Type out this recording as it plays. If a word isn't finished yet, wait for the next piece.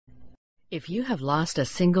If you have lost a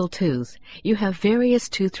single tooth, you have various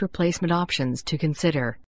tooth replacement options to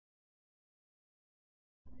consider.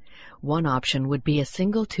 One option would be a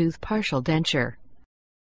single-tooth partial denture.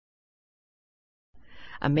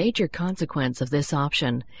 A major consequence of this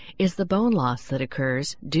option is the bone loss that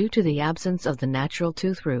occurs due to the absence of the natural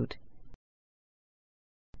tooth root.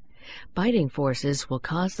 Biting forces will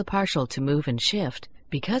cause the partial to move and shift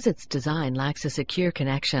because its design lacks a secure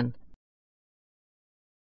connection.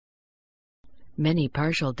 Many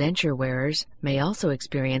partial denture wearers may also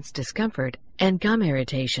experience discomfort and gum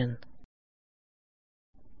irritation.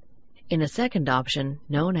 In a second option,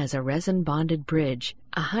 known as a resin-bonded bridge,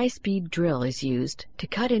 a high-speed drill is used to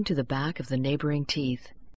cut into the back of the neighboring teeth.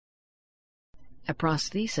 A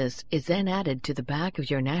prosthesis is then added to the back of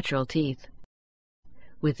your natural teeth.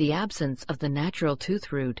 With the absence of the natural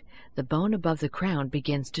tooth root, the bone above the crown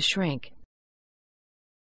begins to shrink.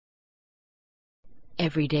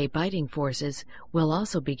 Everyday biting forces will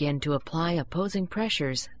also begin to apply opposing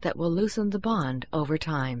pressures that will loosen the bond over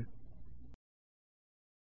time.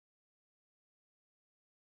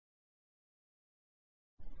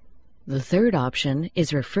 The third option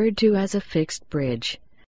is referred to as a fixed bridge.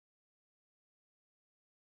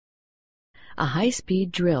 A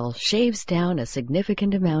high-speed drill shaves down a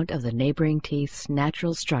significant amount of the neighboring teeth's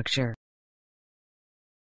natural structure.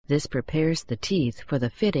 This prepares the teeth for the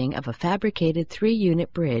fitting of a fabricated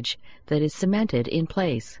 3-unit bridge that is cemented in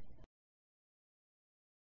place.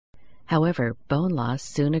 However, bone loss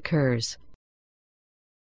soon occurs,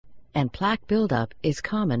 and plaque buildup is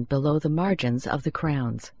common below the margins of the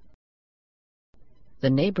crowns. The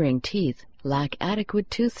neighboring teeth lack adequate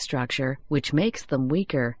tooth structure, which makes them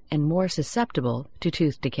weaker and more susceptible to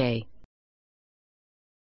tooth decay.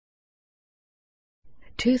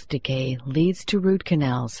 Tooth decay leads to root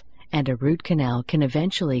canals, and a root canal can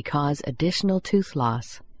eventually cause additional tooth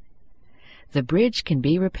loss. The bridge can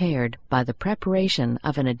be repaired by the preparation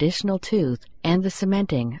of an additional tooth and the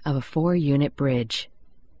cementing of a 4-unit bridge.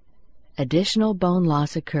 Additional bone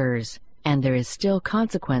loss occurs, and there is still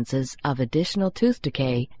consequences of additional tooth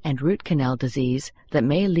decay and root canal disease that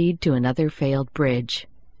may lead to another failed bridge.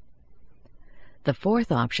 The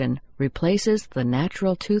fourth option replaces the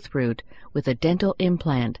natural tooth root with a dental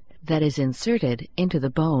implant that is inserted into the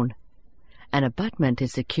bone. An abutment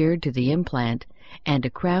is secured to the implant, and a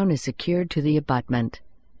crown is secured to the abutment.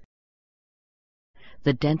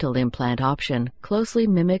 The dental implant option closely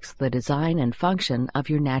mimics the design and function of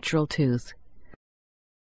your natural tooth.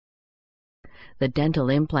 The dental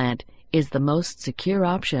implant is the most secure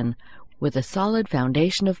option, with a solid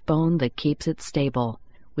foundation of bone that keeps it stable,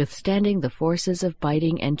 withstanding the forces of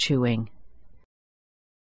biting and chewing.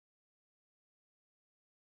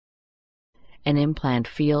 An implant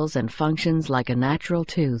feels and functions like a natural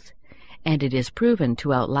tooth, and it is proven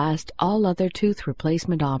to outlast all other tooth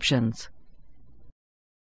replacement options.